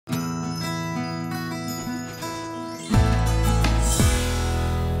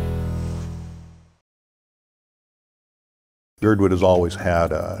Girdwood has always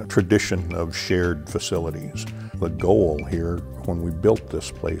had a tradition of shared facilities. The goal here when we built this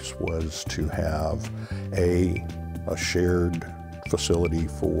place was to have a shared facility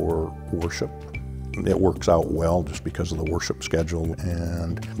for worship. It works out well just because of the worship schedule,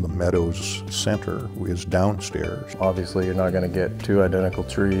 and the Meadows Center is downstairs. Obviously you're not going to get two identical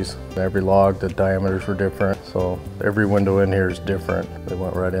trees. Every log, the diameters were different, so every window in here is different. They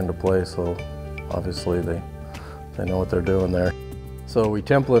went right into place, so obviously they know what they're doing there. So we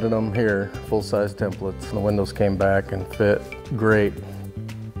templated them here, full-size templates. The windows came back and fit great.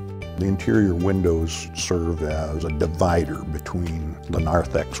 The interior windows serve as a divider between the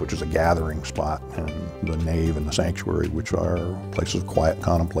narthex, which is a gathering spot, and the nave and the sanctuary, which are places of quiet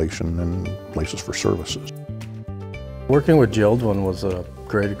contemplation and places for services. Working with JELD-WEN was a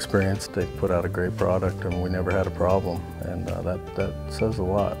great experience. They put out a great product and we never had a problem, and that says a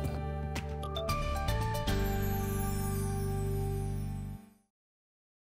lot.